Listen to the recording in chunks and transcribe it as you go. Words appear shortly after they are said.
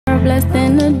more blessed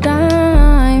than a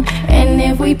dime. And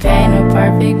if we paint a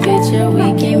perfect picture,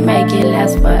 we can make it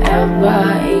last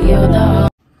forever. You're the...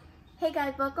 Hey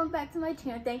guys, welcome back to my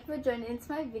channel. Thank you for joining into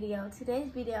my video.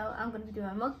 Today's video, I'm going to be doing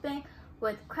a mukbang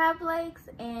with crab legs,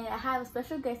 and I have a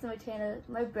special guest on my channel,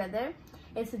 my brother.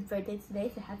 It's his birthday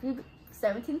today, so happy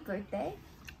 17th birthday.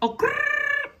 Okay.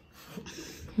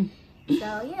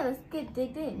 So yeah, let's get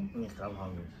digged in. Yes, I'm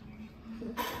hungry.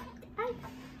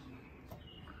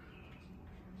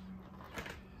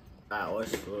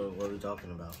 What are we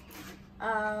talking about?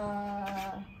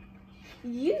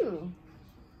 You.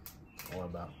 What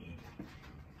about me?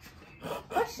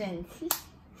 Questions.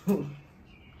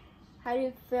 How do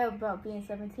you feel about being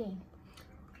 17?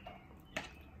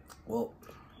 Well,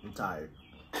 I'm tired.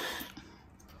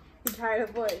 You tired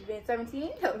of what? Being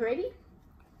 17 already?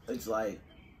 It's like,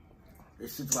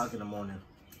 it's 6 o'clock in the morning.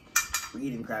 We're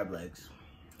eating crab legs.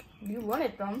 You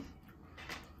wanted them.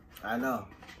 I know.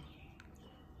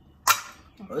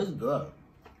 Oh, it's good.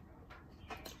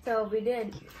 So we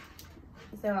did.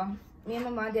 So me and my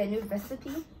mom did a new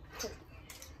recipe,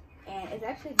 and it's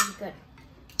actually really good.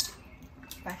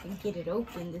 If I can get it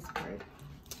open, this part.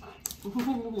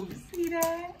 Ooh, you see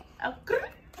that? Okay.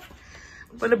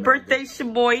 For the birthday, your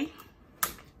boy.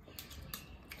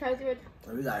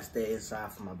 We gotta stay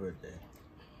inside for my birthday.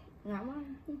 Not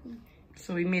mine.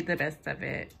 So we made the best of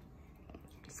it.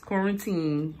 It's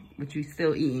quarantine, but you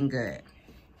still eating good.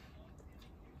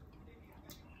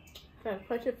 Got a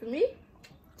question for me?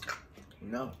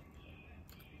 No.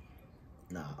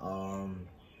 Nah,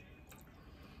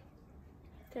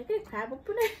 Can I get a crab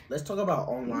opener? let's talk about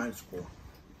online school.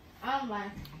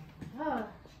 Online. Oh,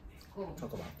 cool.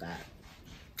 Talk about that.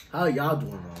 How y'all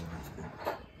doing online school?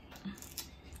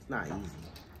 It's not easy.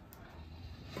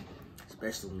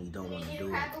 Especially when you don't want to do it.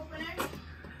 Crab opener?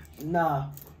 Nah.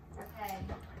 Okay.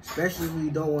 Especially when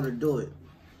you don't want to do it.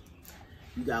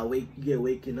 You get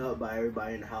waken up by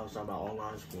everybody in the house talking about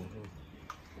online school.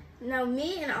 Now,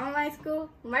 me in online school,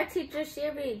 my teacher, she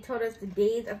already told us the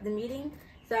days of the meeting.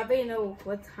 So I already know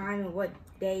what time and what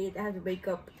days I have to wake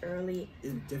up early.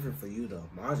 It's different for you though.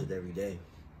 Mine's is every day.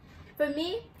 For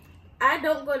me, I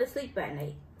don't go to sleep at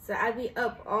night. So I be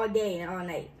up all day and all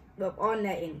night. Up all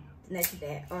night and the next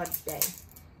day, all day.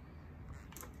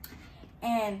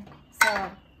 And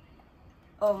so,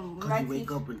 Cause you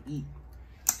wake up and eat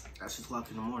at 6 o'clock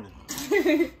in the morning.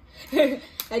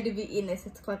 I do be eating at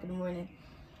 6 o'clock in the morning.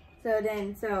 So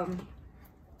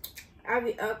I'll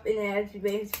be up and then I just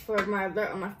wait for my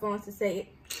alert on my phone to say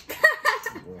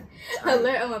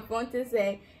alert on my phone to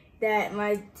say that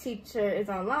my teacher is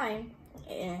online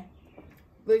and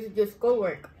we should do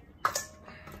schoolwork.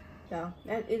 So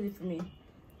that's easy for me.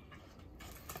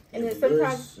 And then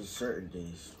sometimes certain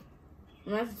days.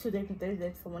 Mine's 2 different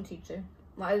days for one teacher.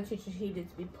 My other teacher, he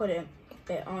just be put it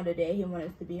on the day he wanted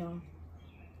us to be on.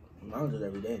 Mine's is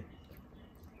every day.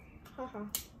 Haha.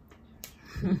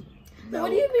 So what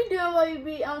do you be doing while you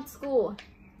be on school?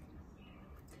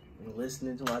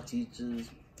 Listening to my teachers.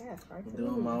 That's hard to doing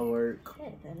believe. my work.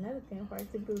 That's another thing hard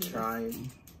to believe.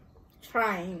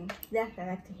 Trying. That's what I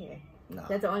like to hear. Nah.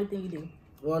 That's the only thing you do.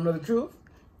 You wanna know the truth?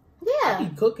 Yeah. I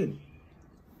be cooking.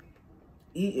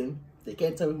 Eating. They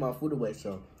can't tell me my food away,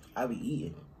 so I be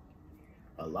eating.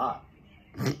 A lot.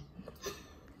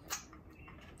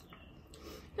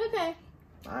 Okay.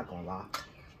 I ain't gonna lie.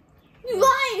 You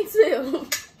lying too.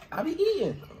 I be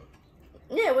eating.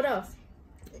 Yeah, what else?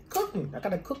 Cooking. I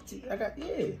gotta cook.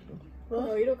 Yeah.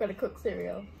 Oh, you don't gotta cook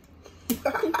cereal.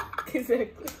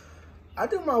 Exactly. I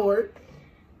do my work.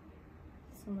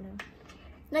 Someone else.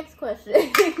 Next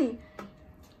question.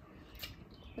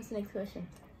 What's the next question?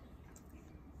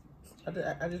 I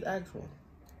just asked one.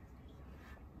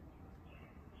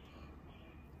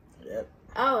 Yep.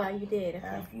 Oh, you did. Okay.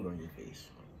 Have food on your face.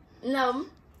 No,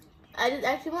 I just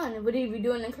actually won. What do you be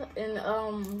doing in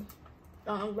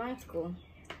online school?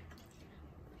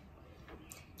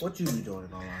 What you be doing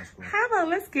in online school? How about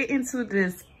let's get into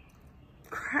this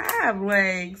crab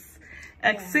legs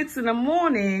at 6 in the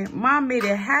morning. Mom made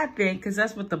it happen because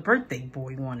that's what the birthday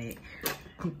boy wanted.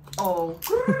 Oh.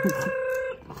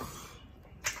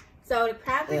 So the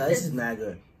crab legs. Yeah, this is mad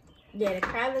good. Yeah, the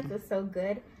crab legs is so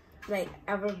good. Like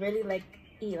I would really like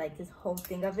eat like this whole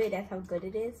thing of it. That's how good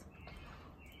it is.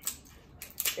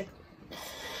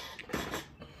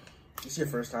 This your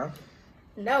first time?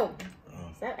 No.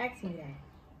 Oh. Stop asking me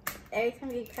that. Every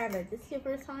time you eat crab legs, this is your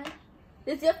first time?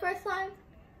 This is your first time?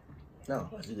 No,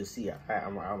 as you can see,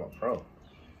 I'm a pro.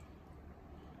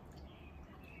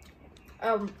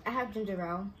 I have ginger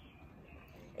ale.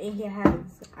 And he has,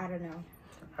 I don't know.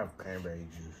 I have cranberry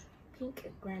juice.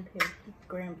 pink cranberry.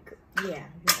 Yeah, you know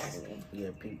what I mean. Yeah,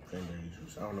 pink cranberry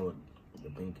juice. I don't know what the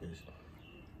pink is.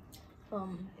 I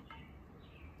don't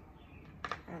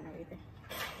know either.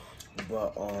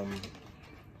 But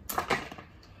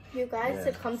you guys yeah.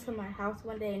 should come to my house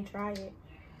one day and try it.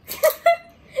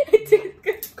 It tastes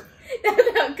good.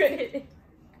 That's how good it is.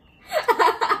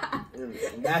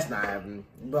 That's not happening.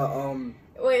 But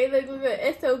wait, look,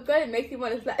 it's so good. It makes you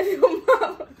want to slap your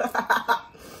mom.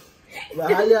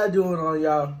 but how y'all doing on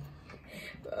y'all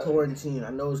quarantine? I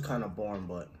know it's kind of boring,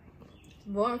 but It's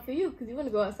boring for you because you want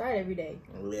to go outside every day,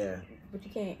 yeah. but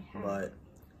you can't. But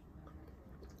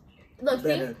Look,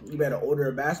 you better order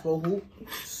a basketball hoop,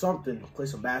 something. Play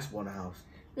some basketball in the house.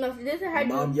 No, see, this is how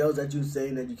Mom you. yells at you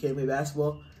saying that you can't play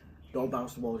basketball. Don't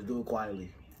bounce the ball. Just do it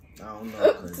quietly. I don't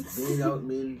know, cause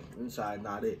being inside,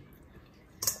 not it.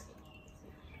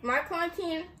 My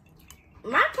quarantine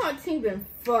been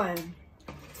fun.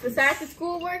 Besides the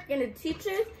schoolwork and the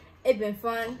teachers, it's been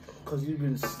fun. Cause you've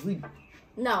been asleep.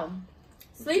 No,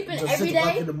 sleeping Until every 6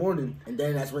 o'clock day. in the morning, and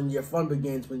then that's when your fun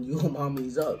begins. When you and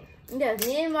mommy's up. Yes,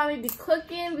 me and mommy be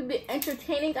cooking. We be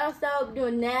entertaining ourselves,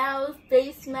 doing nails,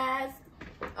 face masks.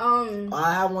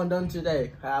 I have one done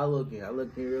today. How I looking? I'm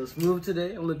looking real smooth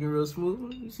today. I'm looking real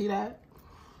smooth. You see that?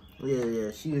 Yeah.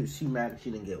 She mad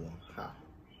she didn't get one. Ha.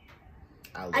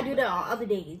 I do that on other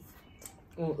days.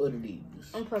 On other days.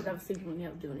 I'm supposed to have sleep when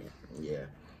you're doing it. Yeah.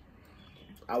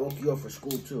 I woke you up for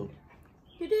school too.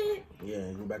 You did? Yeah,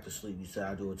 you go back to sleep. You said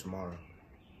I'll do it tomorrow.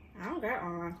 I don't got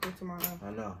online school tomorrow. I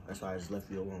know. That's why I just left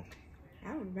you alone. I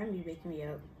don't remember you waking me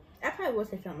up. I probably will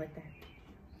say something like that.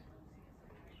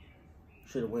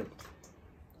 Should have went.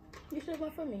 You should have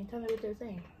went for me and tell me what they're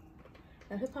saying.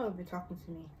 Now he'll probably be talking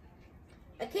to me.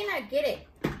 I cannot get it.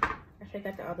 I should have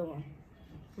got the other one.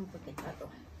 I'm gonna get the other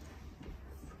one.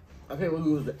 I can't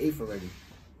believe it was the 8th already.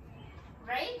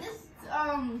 Right?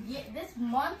 This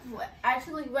month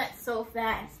actually went so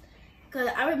fast. Cause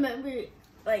I remember,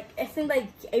 like, it seemed like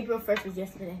April 1st was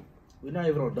yesterday. We're not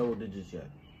even on double digits yet.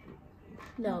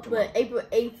 No, but April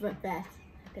 8th went fast.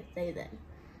 I could say that.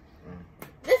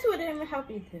 This wouldn't even help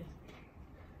you too.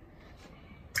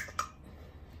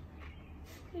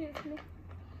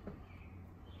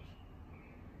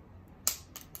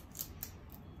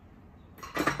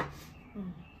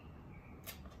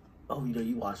 Oh, you know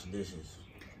you wash the dishes.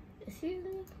 Excuse me?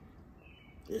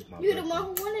 It's my You're birthday. the one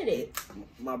who wanted it.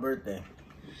 My birthday.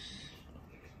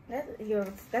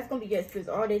 That's gonna be your excuse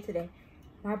all day today.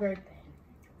 My birthday.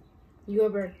 Your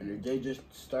birthday. Your day just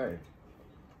started.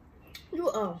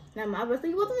 Not my birthday.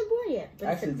 You wasn't born yet. But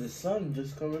Actually, the sun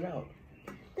just coming out.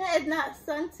 that is not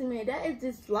sun to me. That is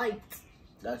just light.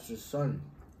 That's the sun.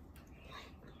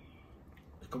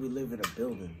 It's gonna be live in a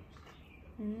building.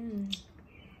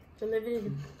 To live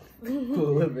in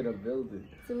We'll live in a building.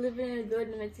 to live in a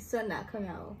building makes the sun not come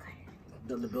out. Okay.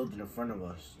 The building in front of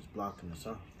us is blocking the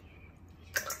sun.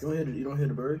 You don't hear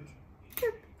the birds?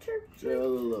 Chirp, chirp, Yeah, chirp.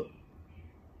 look.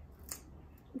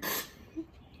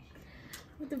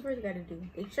 What the birds gotta do?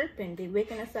 They chirping. They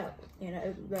waking us up. You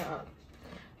know, they're up.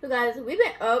 So guys, we've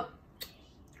been up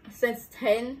since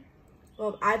 10.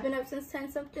 Well, I've been up since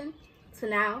 10 something to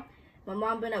now. My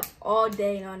mom been up all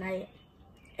day and all night,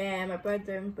 and my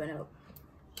brother been up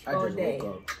I all just day.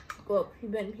 woke up. Well,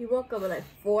 he woke up at like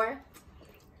 4,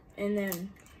 and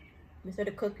then we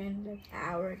started cooking like an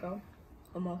hour ago,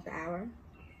 almost an hour,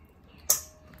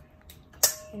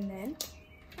 and then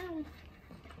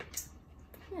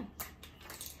yeah.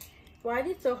 Why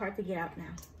is it so hard to get out now?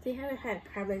 They haven't had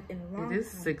crab legs in a long time. It is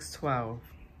 6:12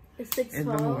 It's 6:12 in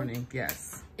the morning.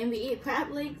 Yes, and we eat crab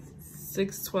legs.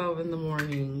 6:12 in the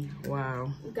morning.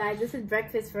 Wow. Guys, this is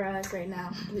breakfast for us right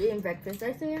now. We're eating breakfast.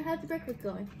 Right, so how's the breakfast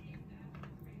going?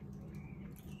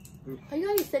 Are you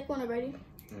on your sick one already?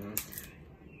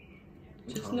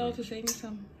 Just know to save me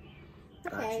some.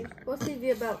 Okay, Gotcha. we'll see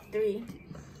you about 3.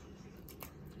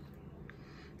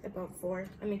 About 4.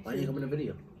 I mean, Why didn't you 2. come in the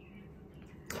video?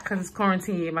 Because it's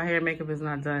quarantine. My hair and makeup is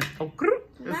not done. Oh,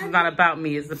 this is Mine- not about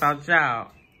me. It's about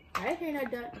y'all. My hair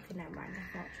not done. Okay, never mind.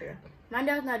 That's not true. My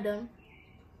nails not done.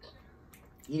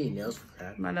 You need nails for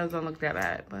crab. My nails don't look that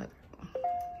bad, but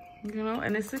you know,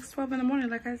 and it's 6:12 in the morning,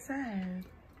 like I said.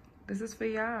 This is for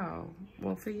y'all.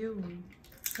 Well, for you.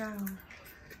 Y'all.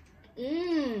 That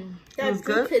It was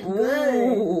good? juice is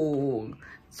good. Ooh.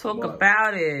 Talk What?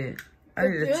 about it. I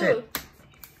need a Juice. tip.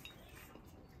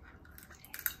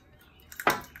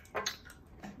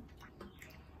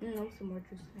 Some more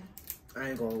juice now. I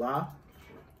ain't gonna lie.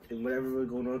 If whatever was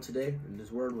going on today, and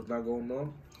this word was not going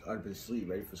on, I'd have been asleep,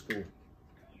 ready for school.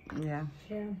 Yeah.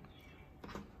 Yeah.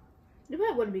 You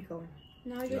probably wouldn't be going.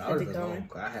 No, you Yeah, I should would be have been going. home,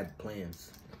 'cause I had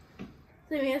plans.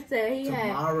 Simeon said he had.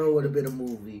 Tomorrow would have been a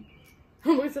movie.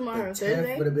 What's tomorrow? The 10th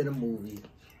Thursday? would have been a movie.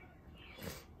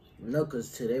 No,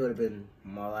 because today would have been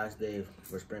my last day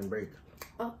for spring break.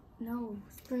 Oh, no.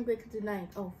 Spring break is the 9th.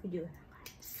 Oh, we do it.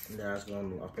 And then I was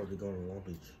probably going to Long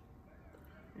Beach.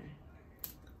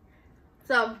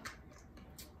 So,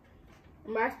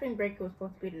 my spring break was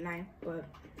supposed to be the 9th, but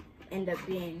ended up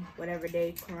being whatever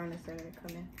day Corona started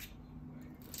coming.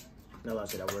 No, I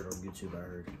said I worked on YouTube, I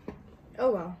heard.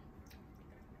 Oh, well.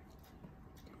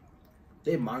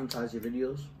 They monetize your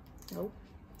videos? Nope.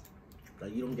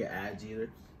 Like, you don't get ads either?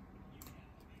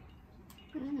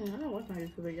 I don't watch my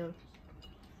YouTube videos.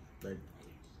 Like,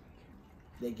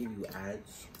 they give you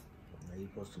ads? Like, you're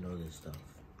supposed to know this stuff.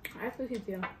 I asked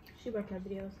Leticia. She watched my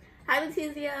videos. Hi,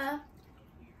 Leticia.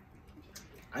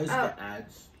 I used to get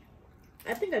ads.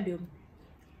 I think I do.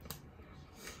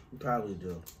 You probably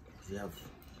do. You have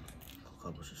a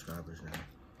couple subscribers now.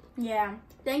 Yeah.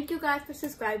 Thank you guys for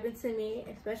subscribing to me,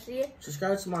 especially.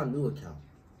 Subscribe to my new account.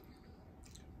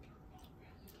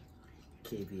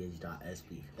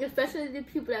 KBH.SB. Especially the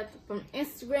people that from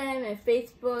Instagram and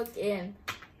Facebook and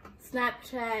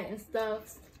Snapchat and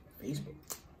stuff. Facebook.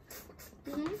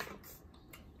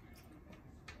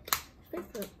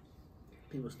 Facebook.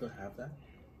 People still have that?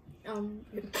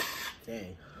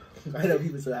 Dang. I know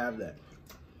people still have that.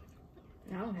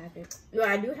 I don't have it. No,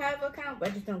 I do have an account, but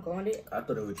I just don't go on it. I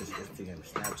thought it was just Instagram and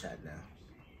Snapchat now.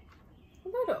 A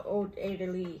lot of old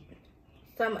elderly,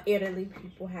 some elderly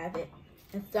people have it,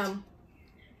 and some.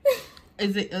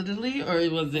 Is it elderly or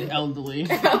was it elderly?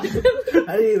 I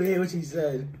didn't even hear what she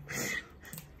said.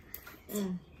 So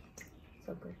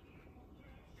good.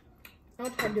 I'm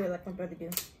gonna try to do it like my brother do.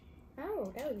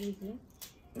 Oh, that was easy.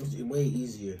 It's way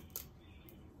easier.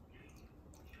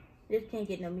 Just can't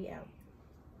get no meat out.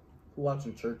 Who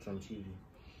watching church on TV?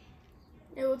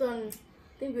 It was on.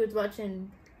 I think we was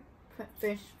watching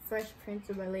Fresh Prince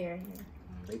of Bel-Air.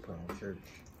 They put on church.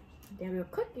 Then we were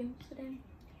cooking, so then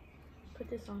put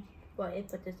this on. Well, it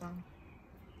put this on.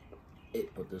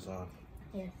 It put this on.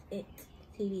 Yes, it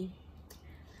TV.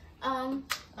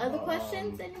 Other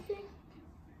questions? Anything?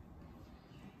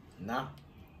 Nah.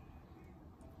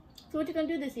 So what you gonna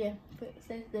do this year?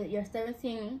 Since you're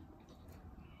 17.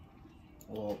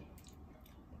 Well,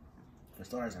 for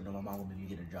starters, I know my mom will make me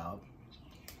get a job.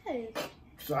 Hey.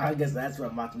 So I guess that's what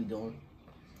I'm about to be doing.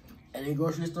 Any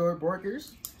grocery store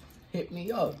workers, hit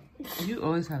me up. You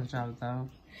always have a job though.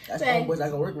 That's the only place I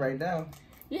can work right now.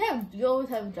 You always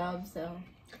have a job, so.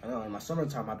 I know, in my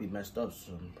summertime I'd be messed up,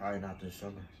 so probably not this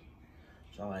summer.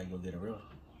 So I ain't gonna get a real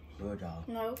job.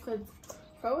 No, because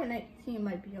COVID-19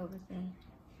 might be over soon.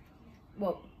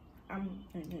 Well,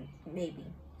 maybe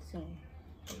soon.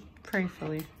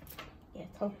 Prayerfully. Yes,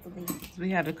 hopefully. We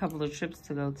had a couple of trips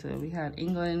to go to. We had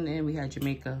England and we had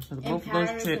Jamaica. So both of those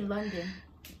trips. And London.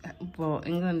 Well,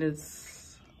 England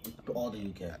is All the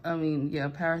UK. I mean, yeah,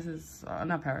 Paris is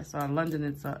not Paris. London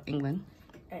is England.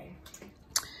 Hey.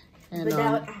 And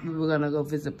we were gonna go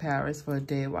visit Paris for a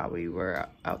day while we were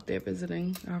out there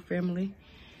visiting our family.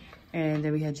 And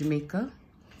then we had Jamaica.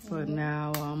 So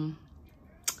now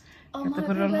Oh have to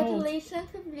put it on hold. congratulations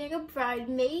for being a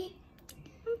bridesmaid.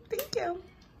 Thank you.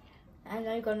 And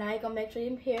now you're gonna make sure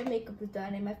your hair and makeup is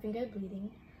done and my finger is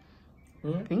bleeding.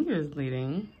 Fingers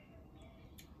bleeding.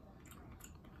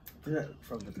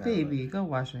 From the Baby, go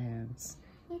wash your hands.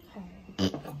 Okay.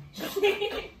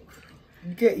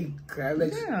 You can't eat crab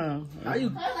legs. Yeah. How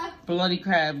you? Bloody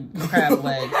crab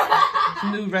legs.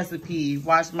 New recipe.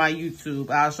 Watch my YouTube.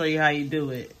 I'll show you how you do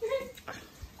it.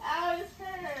 Ow, it's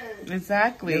hurt. Never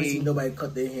Exactly. seen nobody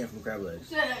cut their hand from crab legs.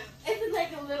 Shut up. It's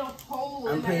like a little hole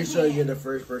I'm in pretty my sure hand. you're the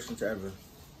first person to ever.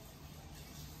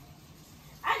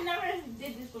 I never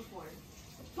did this before.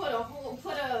 Put a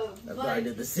I probably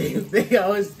did the same thing. I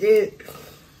was scared.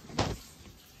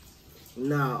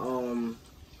 Nah,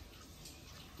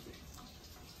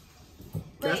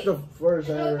 that's Wait, the first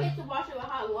Is it ever. okay to wash it with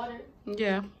hot water?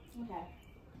 Yeah. Okay.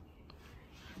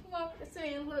 Look,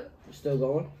 see, look. Still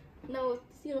going? No,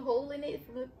 see the hole in it?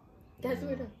 That's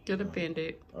where the... Get a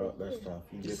Band-Aid. Oh, that's tough.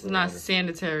 You It's just not water.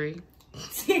 sanitary.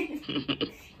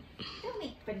 Don't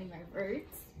make fun of my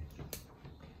words.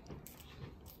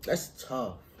 That's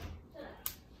tough.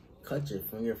 Cut your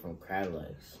finger from crab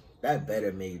legs. That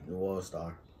better made the World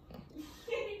Star.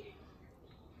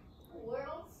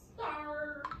 World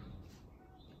star.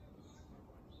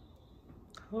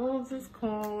 Coles is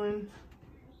calling.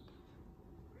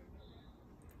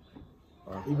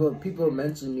 People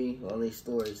mention me on their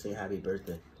stories saying happy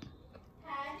birthday.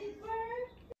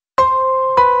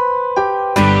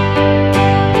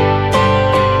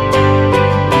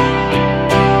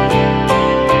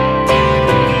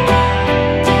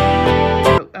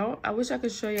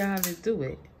 could show you how to do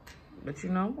it. But you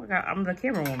know, I'm the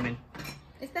camera woman.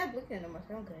 It's not looking no more,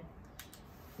 so I'm good.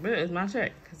 But it's my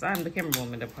check, because I'm the camera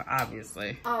woman,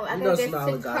 obviously. Oh, I You got know this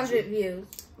Synilah got 600 you. views.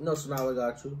 No, Synilah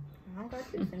got you. I don't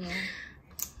got this in there.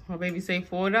 My baby say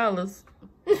 $4.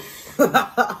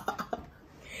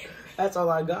 That's all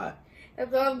I got.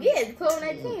 That's all I'm getting.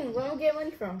 COVID-19. Where am I getting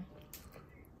money from?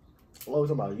 What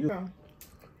was about you? From?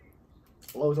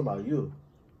 What was about you?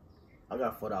 I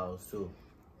got $4 too.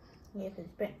 Yeah, because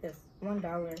spent this $1.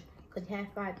 Because you had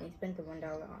 5 and you spent the $1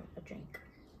 on a drink.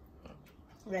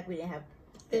 Like we didn't have.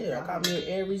 Yeah, I got me in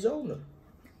Arizona.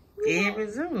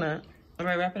 Arizona. All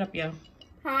right, wrap it up, y'all.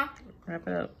 Huh? Wrap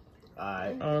it up.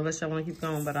 Alright. Oh, unless y'all want to keep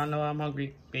going, but I know I'm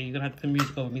hungry. Yeah, you're going to have to put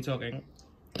music over me talking.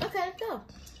 Okay, let's go.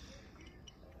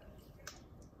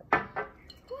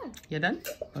 You done?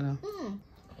 Or no?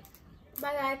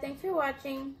 Bye guys, thanks for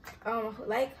watching.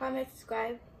 Like, comment,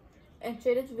 subscribe, and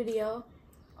share this video.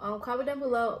 Comment down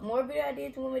below more video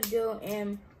ideas you want me to do,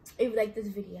 and if you like this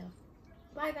video.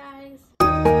 Bye guys.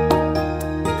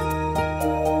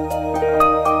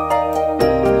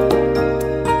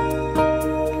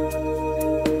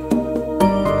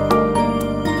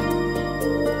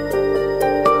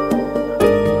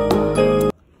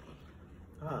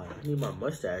 I need my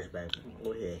mustache back.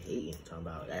 Go ahead hating, talking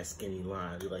about that skinny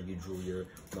line. Look like you drew your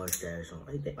mustache on.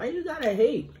 Why you gotta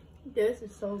hate? This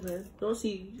is so good. Don't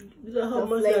see, you got her The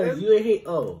mustache. flavor? You ain't hate.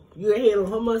 Oh, you ain't hate on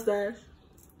her mustache.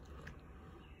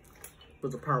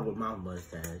 What's the problem with my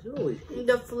mustache? You always hate.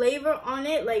 The flavor on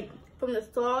it, like from the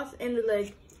sauce and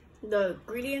the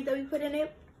ingredients that we put in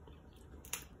it,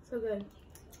 so good.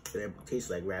 It tastes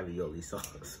like ravioli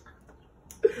sauce.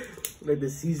 Like the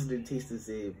seasoning tastes the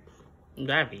same.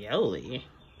 Ravioli.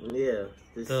 Yeah.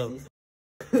 The So- season-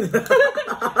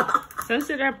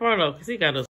 Censor that part off, because he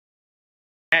got a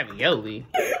ravioli.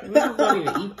 We don't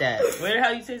even eat that. Where the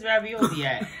hell you taste ravioli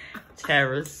at?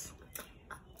 Terrace.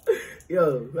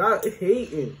 Yo, I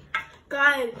hating.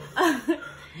 God,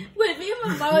 when me and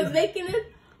my mom was making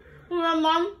it, when my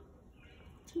mom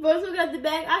first looked at the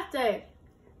bag, I said,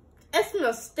 "It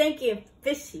smells stinky and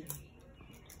fishy."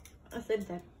 I said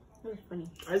that. It was funny.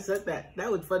 I said that.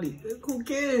 That was funny. Who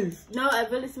cares? No, I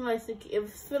really smell like stinky. It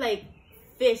feel like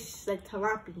fish, like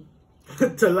tilapia.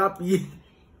 Tilapia.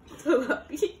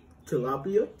 Tilapia.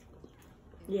 Tilapia?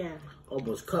 Yeah.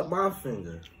 Almost cut my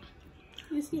finger.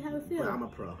 You see how it But feels? I'm a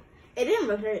pro. It didn't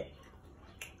really hurt.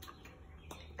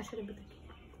 I should have been.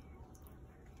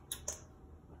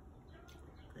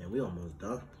 And we almost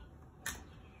done.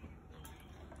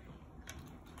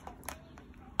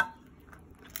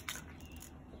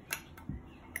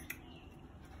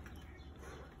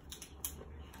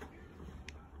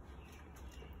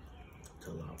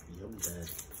 Tilapia, I'm dead.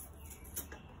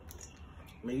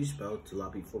 May you spell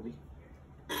tilapia for me?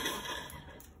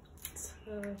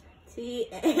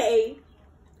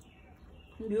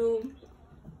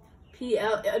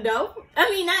 T-A-U-P-L. No, I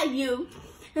mean not you.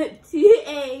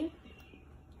 T-A-L.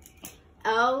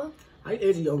 I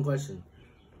answer your own question.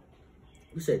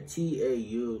 You said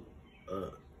T-A-U.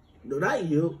 No, not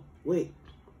you. Wait,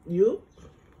 you?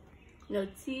 No,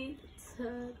 T-A-L-O.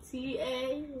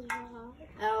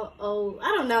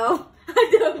 I don't know. I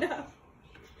don't know.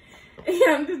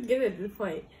 Yeah, I'm just giving at this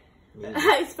point. Yeah.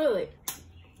 How you spell it?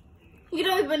 You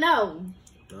don't even know.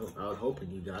 No, I was hoping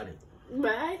you got it.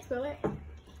 But I spell it.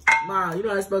 Ma, you know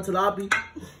how to spell tilapia?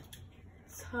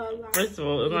 First of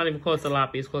all, it's not even called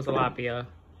tilapia, it's called tilapia.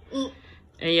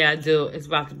 And yeah, I do. It's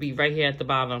about to be right here at the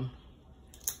bottom.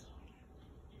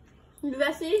 You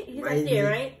guys see it? You guys see it,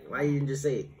 right? Why you didn't just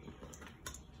say it?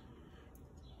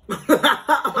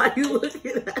 Why you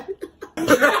looking at it?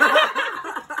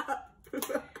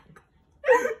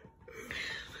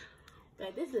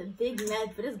 Like, this is a big mess,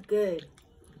 but it's good.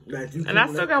 And I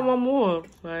still got one more.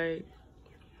 Like,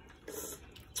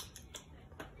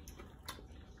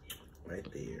 right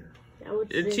there. That was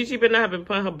Chi better not have been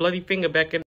putting her bloody finger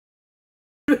back in.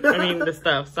 I mean, the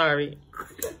stuff. Sorry.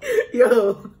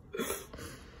 Yo.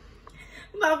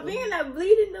 my finger not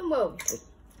bleeding no more.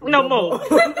 No more.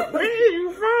 Where are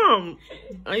you from?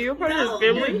 Are you a part of this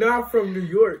You're family? not from New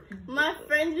York. My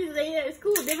friends be saying at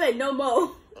school, they be like, no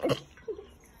more.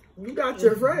 You got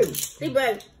your friends. They be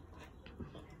like,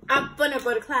 I'm finna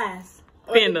go to class.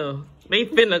 Or Finna. They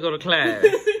finna go to class.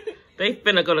 They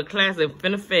finna go to class and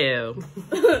finna fail.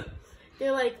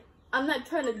 they're like, I'm not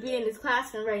trying to be in this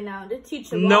classroom right now. The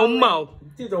teacher No wildin'. more.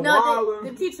 She's a No, wildin'.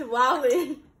 the teacher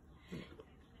wildin'.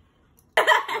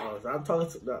 Oh, so I'm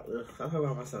talking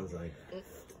about my son's like.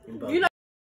 You know,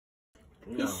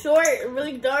 No. he's short,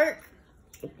 really dark.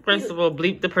 First of all,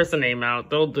 bleep the person name out.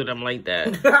 Don't do them like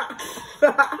that.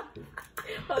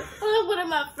 One of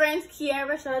my friends,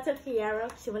 Kiara. Shout out to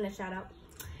Kiara. She wanted a shout out.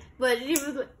 But she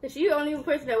the only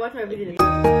person that watched my video.